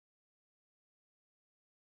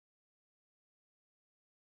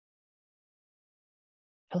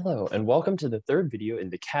Hello, and welcome to the third video in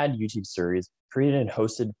the CAD YouTube series created and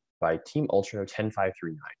hosted by Team Ultra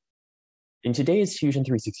 10539. In today's Fusion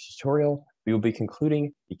 360 tutorial, we will be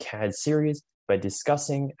concluding the CAD series by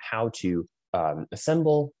discussing how to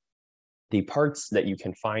assemble the parts that you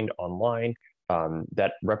can find online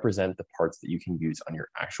that represent the parts that you can use on your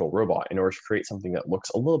actual robot in order to create something that looks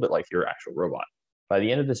a little bit like your actual robot. By the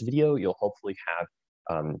end of this video, you'll hopefully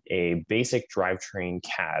have a basic drivetrain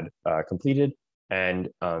CAD completed. And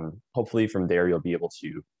hopefully from there, you'll be able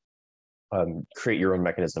to create your own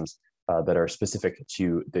mechanisms that are specific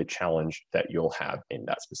to the challenge that you'll have in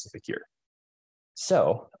that specific year.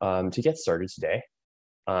 So to get started today,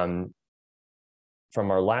 from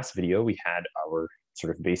our last video, we had our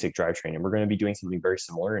sort of basic drivetrain, and we're going to be doing something very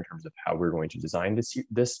similar in terms of how we're going to design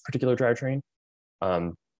this particular drivetrain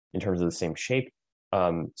in terms of the same shape.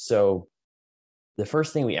 So the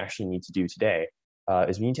first thing we actually need to do today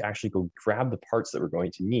is we need to actually go grab the parts that we're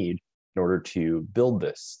going to need in order to build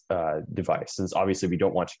this device, since obviously we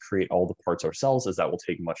don't want to create all the parts ourselves, as that will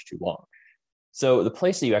take much too long. So the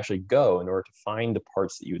place that you actually go in order to find the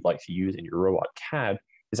parts that you would like to use in your robot CAD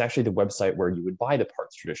is actually the website where you would buy the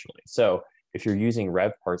parts traditionally. So if you're using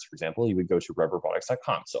Rev parts, for example, you would go to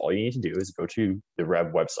revrobotics.com. So all you need to do is go to the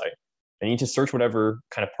Rev website and you need to search whatever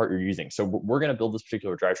kind of part you're using. So we're going to build this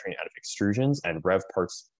particular drivetrain out of extrusions and Rev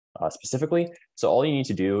parts specifically. So all you need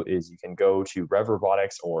to do is you can go to Rev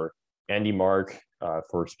Robotics or Andy Mark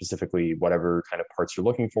for specifically whatever kind of parts you're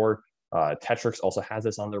looking for. Tetrix also has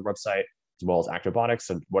this on their website, as well as Actibotics.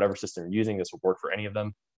 So whatever system you're using, this will work for any of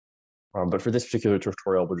them. But for this particular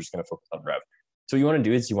tutorial, we're just going to focus on Rev. So what you want to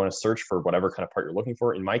do is you want to search for whatever kind of part you're looking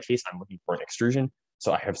for. In my case, I'm looking for an extrusion.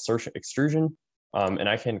 So I have search extrusion, and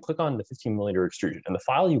I can click on the 15mm extrusion. And the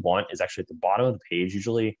file you want is actually at the bottom of the page,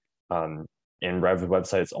 usually. In Rev's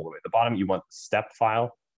website, it's all the way at the bottom. You want the step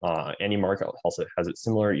file. Andy Mark also has it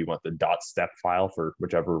similar. You want the .step file for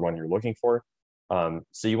whichever one you're looking for.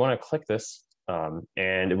 So you want to click this, and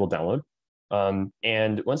it will download.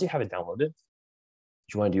 And once you have it downloaded,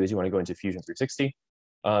 what you want to do is you want to go into Fusion 360,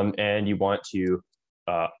 and you want to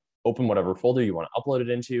open whatever folder you want to upload it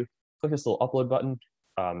into. Click this little upload button,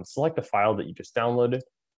 select the file that you just downloaded,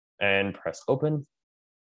 and press open.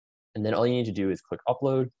 And then all you need to do is click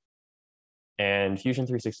upload. And Fusion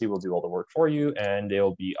 360 will do all the work for you, and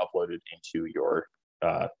it'll be uploaded into your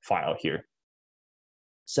file here.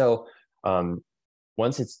 So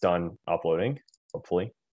once it's done uploading,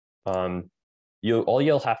 hopefully, all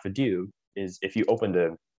you'll have to do is, if you open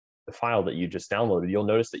the file that you just downloaded, you'll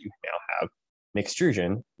notice that you now have an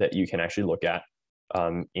extrusion that you can actually look at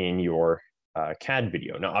in your CAD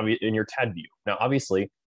video. Now, in your CAD view. Now,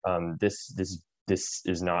 obviously, this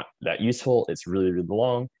is not that useful. It's really, really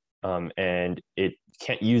long. And it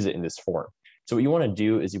can't use it in this form. So what you want to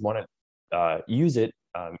do is you want to use it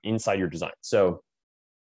inside your design. So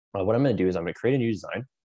what I'm going to do is I'm going to create a new design,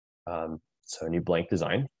 so a new blank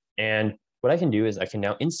design. And what I can do is I can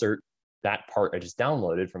now insert that part I just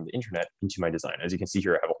downloaded from the internet into my design. As you can see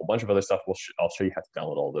here, I have a whole bunch of other stuff. I'll show you how to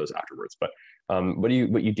download all those afterwards. But what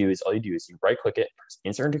you do is you right-click it, press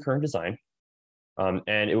Insert into Current Design,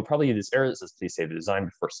 and it will probably use this error that says please save the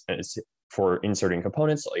design for inserting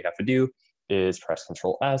components. All you have to do is press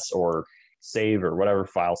Control S or save or whatever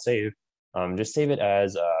file save. Just save it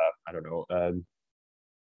as I don't know,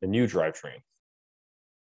 a new drivetrain.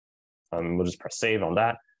 We'll just press save on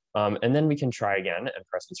that, and then we can try again and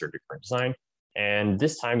press Insert to Current Design. And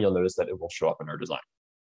this time you'll notice that it will show up in our design.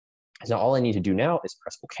 So now all I need to do now is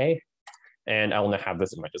press OK, and I will now have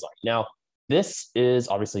this in my design. Now, this is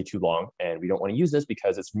obviously too long, and we don't want to use this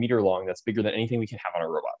because it's meter long. That's bigger than anything we can have on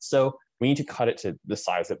our robot. So we need to cut it to the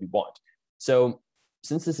size that we want. So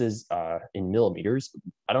since this is in millimeters,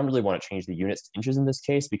 I don't really want to change the units to inches in this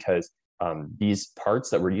case, because these parts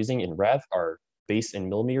that we're using in Rev are based in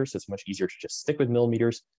millimeters, so it's much easier to just stick with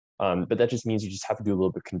millimeters. But that just means you just have to do a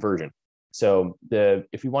little bit of conversion. So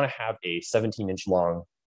if we want to have a 17-inch long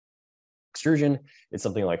extrusion, it's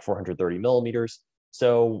something like 430 millimeters.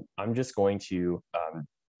 So I'm just going to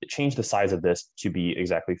change the size of this to be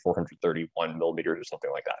exactly 431 millimeters or something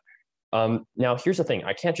like that. Now, here's the thing.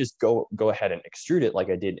 I can't just go ahead and extrude it like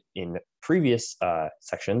I did in previous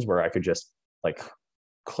sections, where I could just like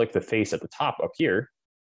click the face at the top up here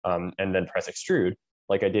and then press extrude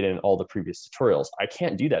like I did in all the previous tutorials. I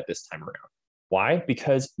can't do that this time around. Why?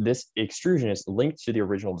 Because this extrusion is linked to the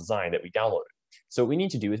original design that we downloaded. So what we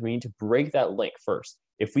need to do is we need to break that link first.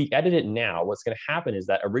 If we edit it now, what's going to happen is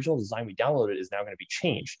that original design we downloaded is now going to be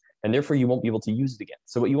changed, and therefore you won't be able to use it again.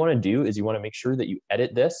 So what you want to do is you want to make sure that you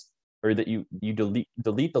edit this, or that you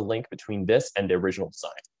delete the link between this and the original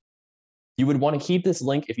design. You would want to keep this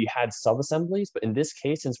link if you had sub-assemblies, but in this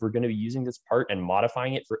case, since we're going to be using this part and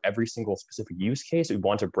modifying it for every single specific use case, we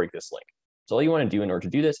want to break this link. So all you want to do in order to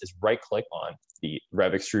do this is right-click on the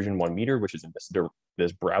Rev Extrusion 1 meter, which is in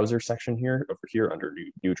this browser section here, over here under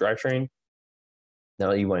new drivetrain. Now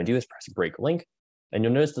all you want to do is press break link, and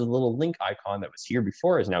you'll notice the little link icon that was here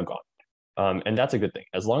before is now gone. And that's a good thing.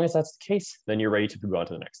 As long as that's the case, then you're ready to move on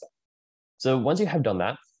to the next step. So once you have done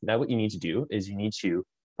that, now what you need to do is you need to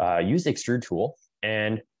use the Extrude Tool.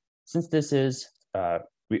 And since this is,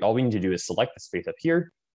 all we need to do is select this face up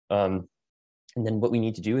here. And then what we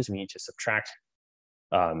need to do is we need to subtract,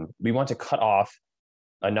 we want to cut off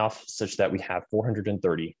enough such that we have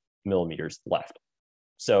 430 millimeters left.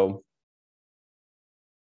 So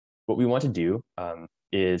what we want to do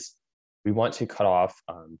is we want to cut off,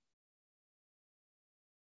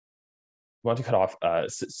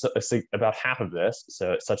 about half of this,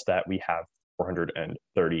 so such that we have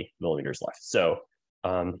 430 millimeters left. So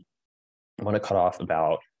I want to cut off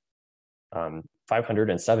about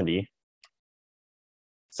 570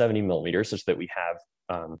 millimeters, such that we have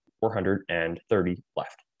 430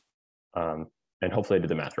 left. And hopefully I did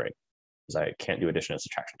the math right, because I can't do addition and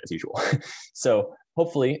subtraction as usual. So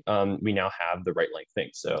hopefully we now have the right length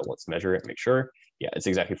thing. So let's measure it, make sure. Yeah, it's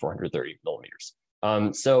exactly 430 millimeters.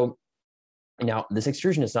 So now this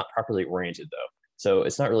extrusion is not properly oriented though. So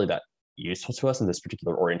it's not really that useful to us in this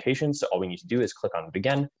particular orientation. So all we need to do is click on it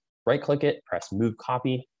again, right click it, press move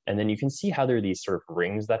copy, and then you can see how there are these sort of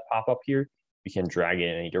rings that pop up here. We can drag it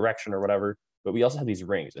in any direction or whatever, but we also have these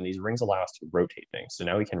rings, and these rings allow us to rotate things. So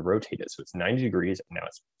now we can rotate it. So it's 90 degrees, and now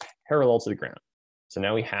it's parallel to the ground. So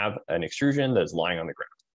now we have an extrusion that is lying on the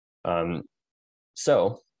ground.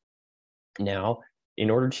 So now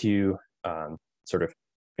in order to sort of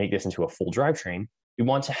make this into a full drivetrain, we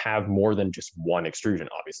want to have more than just one extrusion.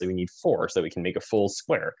 Obviously, we need 4 so that we can make a full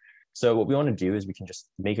square. So what we want to do is we can just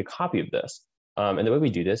make a copy of this. And the way we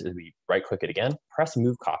do this is we right click it again, press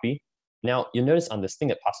move copy. Now you'll notice on this thing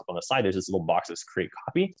that pops up on the side, there's this little box that's create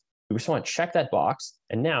copy. We just want to check that box.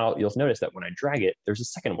 And now you'll notice that when I drag it, there's a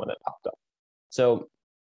second one that popped up. So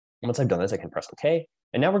once I've done this, I can press OK.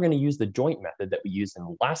 And now we're going to use the joint method that we used in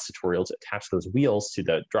the last tutorial to attach those wheels to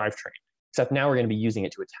the drivetrain. Except now we're going to be using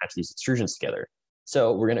it to attach these extrusions together.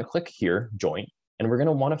 So we're going to click here, joint, and we're going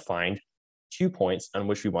to want to find 2 points on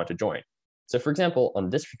which we want to join. So for example, on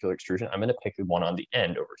this particular extrusion, I'm going to pick the one on the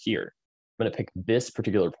end over here. I'm going to pick this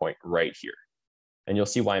particular point right here. And you'll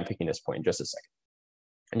see why I'm picking this point in just a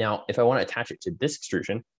second. Now, if I want to attach it to this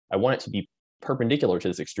extrusion, I want it to be perpendicular to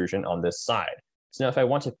this extrusion on this side. So now if I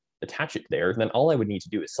want to attach it there, then all I would need to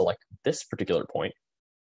do is select this particular point,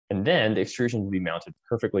 and then the extrusion will be mounted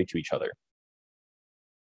perfectly to each other.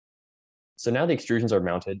 So now the extrusions are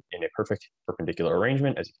mounted in a perfect perpendicular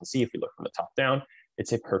arrangement. As you can see, if we look from the top down,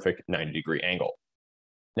 it's a perfect 90-degree angle.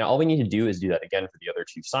 Now all we need to do is do that again for the other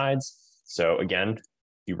 2 sides. So again,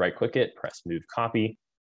 you right click it, press move copy,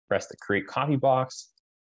 press the create copy box,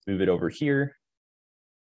 move it over here,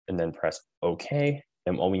 and then press OK.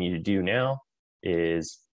 And all we need to do now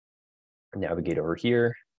is navigate over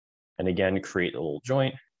here, and again, create a little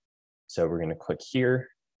joint. So we're going to click here,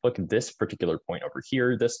 click this particular point over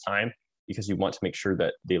here this time, because you want to make sure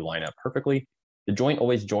that they line up perfectly. The joint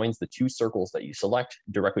always joins the 2 circles that you select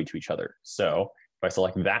directly to each other. So if I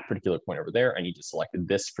select that particular point over there, I need to select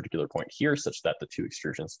this particular point here such that the 2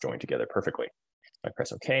 extrusions join together perfectly. I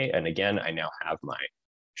press OK, and again, I now have my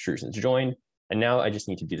extrusions joined. And now I just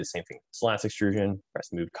need to do the same thing with this last extrusion, press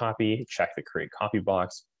move copy, check the create copy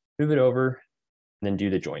box, move it over, and then do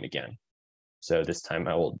the join again. So this time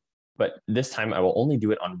I will only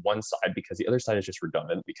do it on one side, because the other side is just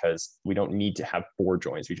redundant, because we don't need to have 4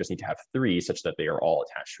 joints. We just need to have 3 such that they are all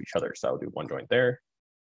attached to each other. So I'll do 1 joint there.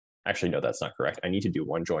 Actually, no, that's not correct. I need to do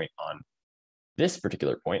 1 joint on this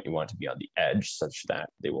particular point. You want it to be on the edge such that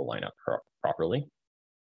they will line up properly.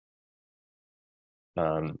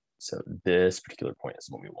 So this particular point is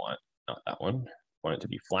what we want, not that one. We want it to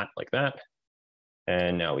be flat like that.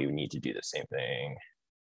 And now we need to do the same thing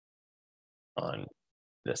on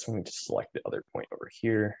this one. We just select the other point over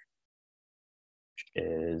here, which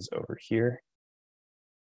is over here,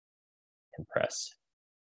 and press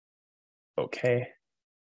OK.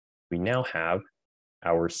 We now have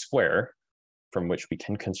our square from which we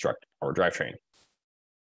can construct our drivetrain.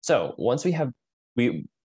 So once we have,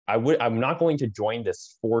 I'm not going to join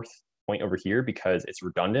this 4th point over here because it's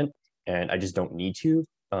redundant and I just don't need to.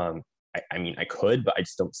 I mean, I could, but I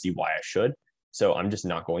just don't see why I should. So I'm just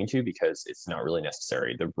not going to, because it's not really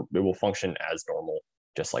necessary. It will function as normal,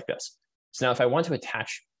 just like this. So now if I want to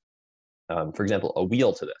attach, for example, a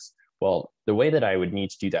wheel to this, well, the way that I would need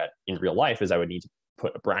to do that in real life is I would need to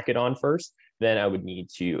put a bracket on first. Then I would need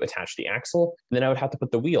to attach the axle. And then I would have to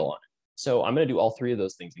put the wheel on it. So I'm going to do all three of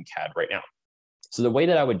those things in CAD right now. So the way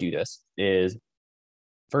that I would do this is,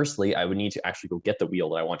 firstly, I would need to actually go get the wheel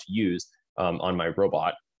that I want to use on my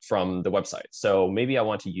robot from the website. So maybe I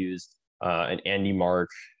want to use an AndyMark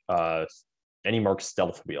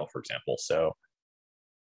stealth wheel, for example. So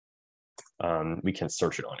we can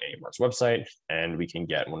search it on AndyMark's website, and we can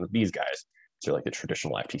get one of these guys. So like the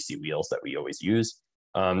traditional FTC wheels that we always use,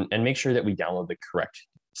 and make sure that we download the correct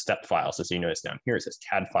step file. So you notice down here, it says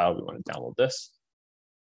CAD file. We want to download this.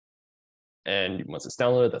 And once it's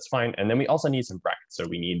downloaded, that's fine. And then we also need some brackets. So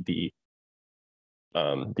we need the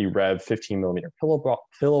Rev 15mm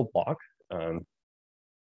pillow block.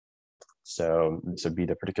 So this would be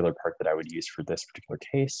the particular part that I would use for this particular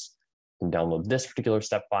case. And download this particular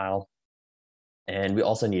step file. And we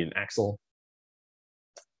also need an axle.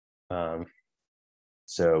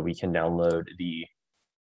 So we can download the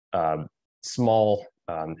small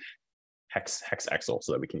hex axle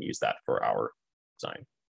so that we can use that for our design.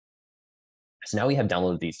 So now we have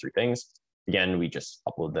downloaded these three things. Again, we just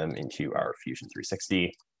upload them into our Fusion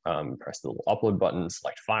 360, press the little upload button,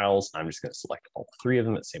 select files. I'm just going to select all three of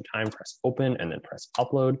them at the same time, press open, and then press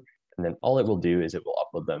upload. And then all it will do is it will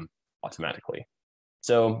upload them automatically.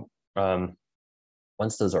 So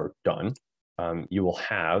once those are done, you will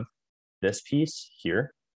have this piece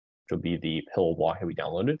here, which will be the pillow block that we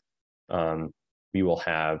downloaded. We will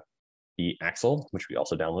have the axle, which we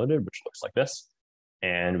also downloaded, which looks like this.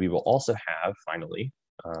 And we will also have, finally,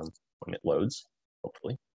 when it loads,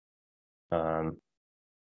 hopefully.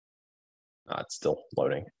 It's still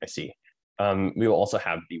loading, I see. We will also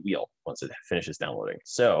have the wheel once it finishes downloading.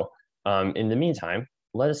 So in the meantime,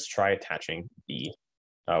 let us try attaching the,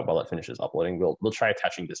 while it finishes uploading, we'll try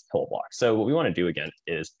attaching this pillow block. So what we want to do again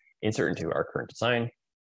is insert into our current design.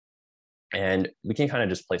 And we can kind of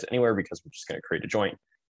just place it anywhere because we're just going to create a joint,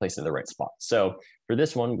 place it in the right spot. So for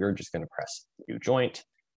this one, we're just going to press new joint.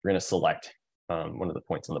 We're going to select one of the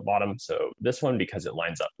points on the bottom. So this one, because it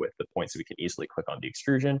lines up with the points that we can easily click on the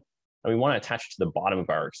extrusion. And we want to attach it to the bottom of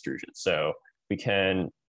our extrusion. So we can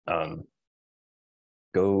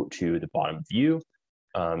go to the bottom view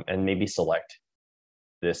and maybe select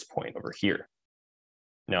this point over here.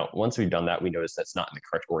 Now, once we've done that, we notice that's not in the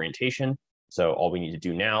correct orientation. So all we need to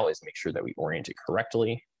do now is make sure that we orient it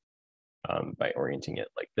correctly by orienting it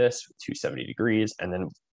like this with 270 degrees. And then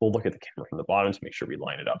we'll look at the camera from the bottom to make sure we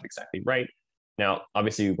line it up exactly right. Now,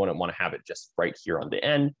 obviously, we wouldn't want to have it just right here on the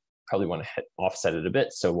end. Probably want to offset it a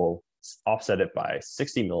bit. So we'll offset it by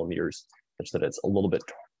 60 millimeters, such that it's a little bit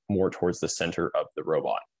more towards the center of the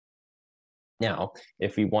robot. Now,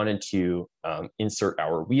 if we wanted to insert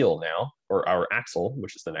our wheel now, or our axle,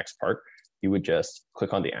 which is the next part, you would just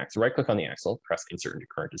click on the axle, right click on the axle, press insert into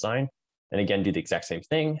current design, and again, do the exact same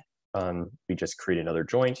thing. We just create another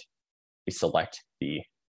joint. We select the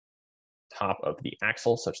top of the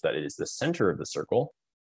axle such that it is the center of the circle.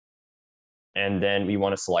 And then we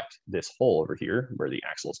want to select this hole over here where the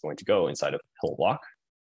axle is going to go inside of the pillow block.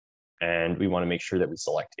 And we want to make sure that we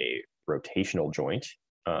select a rotational joint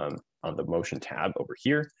on the motion tab over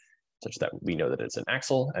here, such that we know that it's an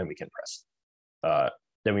axle, and we can press.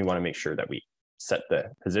 Then we want to make sure that we set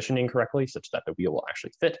the positioning correctly such that the wheel will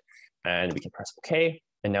actually fit, and we can press OK.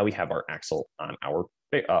 And now we have our axle on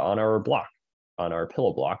our block, on our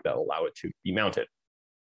pillow block that will allow it to be mounted.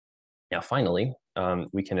 Now, finally,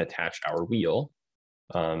 we can attach our wheel.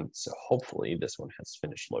 So hopefully this one has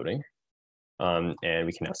finished loading. And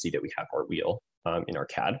we can now see that we have our wheel in our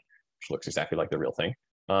CAD, which looks exactly like the real thing.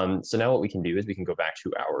 So now what we can do is we can go back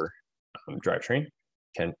to our drivetrain,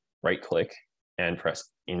 can right click and press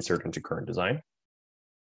insert into current design.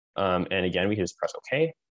 And again, we can just press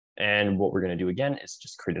OK. And what we're going to do again is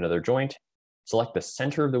just create another joint, select the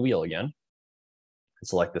center of the wheel again, and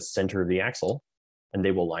select the center of the axle, and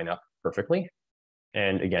they will line up perfectly.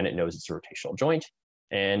 And again, it knows it's a rotational joint.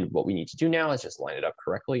 And what we need to do now is just line it up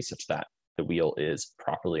correctly such that the wheel is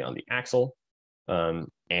properly on the axle.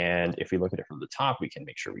 And if we look at it from the top, we can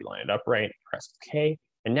make sure we line it up right, press OK.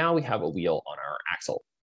 And now we have a wheel on our axle.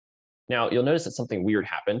 Now, you'll notice that something weird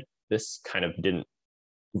happened. This kind of didn't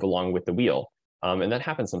move along with the wheel. And that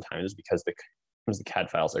happens sometimes because the CAD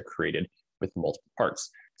files are created with multiple parts.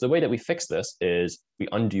 So the way that we fix this is we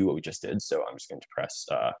undo what we just did. So I'm just going to press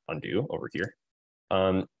undo over here.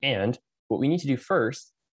 And what we need to do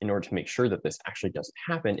first, in order to make sure that this actually doesn't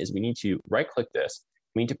happen, is we need to right-click this.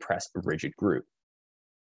 We need to press rigid group.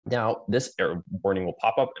 Now, this error warning will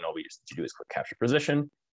pop up, and all we just need to do is click capture position.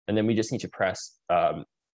 And then we just need to press,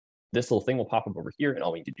 this little thing will pop up over here, and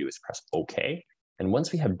all we need to do is press OK. And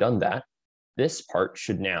once we have done that, this part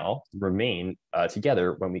should now remain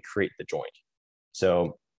together when we create the joint.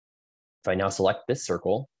 So if I now select this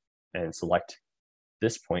circle and select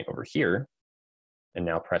this point over here, and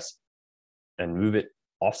now press and move it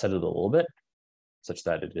offset it a little bit, such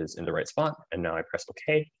that it is in the right spot, and now I press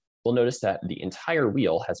OK, we'll notice that the entire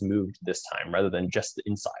wheel has moved this time rather than just the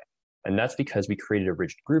inside. And that's because we created a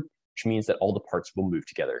rigid group, which means that all the parts will move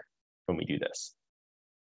together when we do this.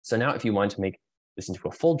 So now if you want to make this into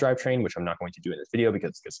a full drivetrain, which I'm not going to do in this video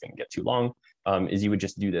because it's going to get too long, is you would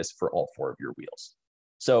just do this for all 4 of your wheels.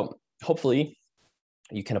 So hopefully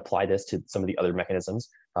you can apply this to some of the other mechanisms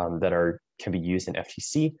that can be used in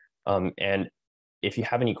FTC. And if you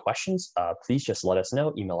have any questions, please just let us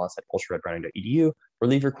know. Email us at ultraredbrowning.edu or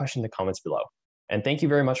leave your question in the comments below. And thank you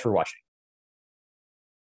very much for watching.